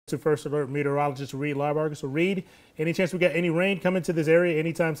to First Alert meteorologist Reed Lybarger. So Reed, any chance we got any rain coming to this area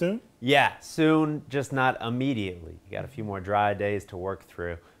anytime soon? Yeah, soon, just not immediately. You got a few more dry days to work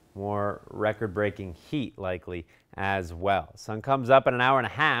through. More record-breaking heat likely as well. Sun comes up in an hour and a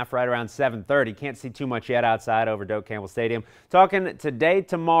half, right around 7:30. Can't see too much yet outside over Doak Campbell Stadium. Talking today,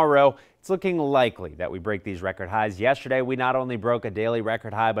 tomorrow, it's looking likely that we break these record highs. Yesterday, we not only broke a daily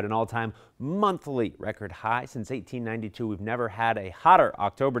record high, but an all-time monthly record high. Since 1892, we've never had a hotter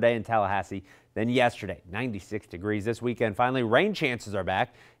October day in Tallahassee than yesterday. 96 degrees this weekend. Finally, rain chances are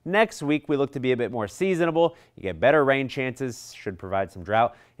back. Next week, we look to be a bit more seasonable. You get better rain chances, should provide some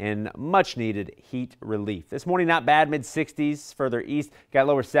drought and much needed heat relief. This morning, not bad, mid-60s. Further east, got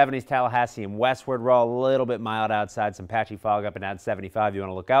lower 70s, Tallahassee and westward. We're all a little bit mild outside. Some patchy fog up and down 75 you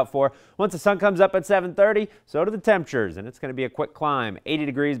want to look out for. Once the sun comes up at 7:30, so do the temperatures, and it's going to be a quick climb. 80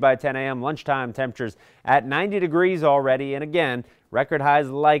 degrees by 10 a.m. Lunchtime temperatures at 90 degrees already. And again, record highs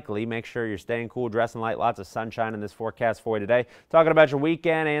likely. Make sure you're staying cool, dressing light. Lots of sunshine in this forecast for you today. Talking about your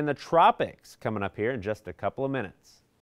weekend and the tropics coming up here in just a couple of minutes.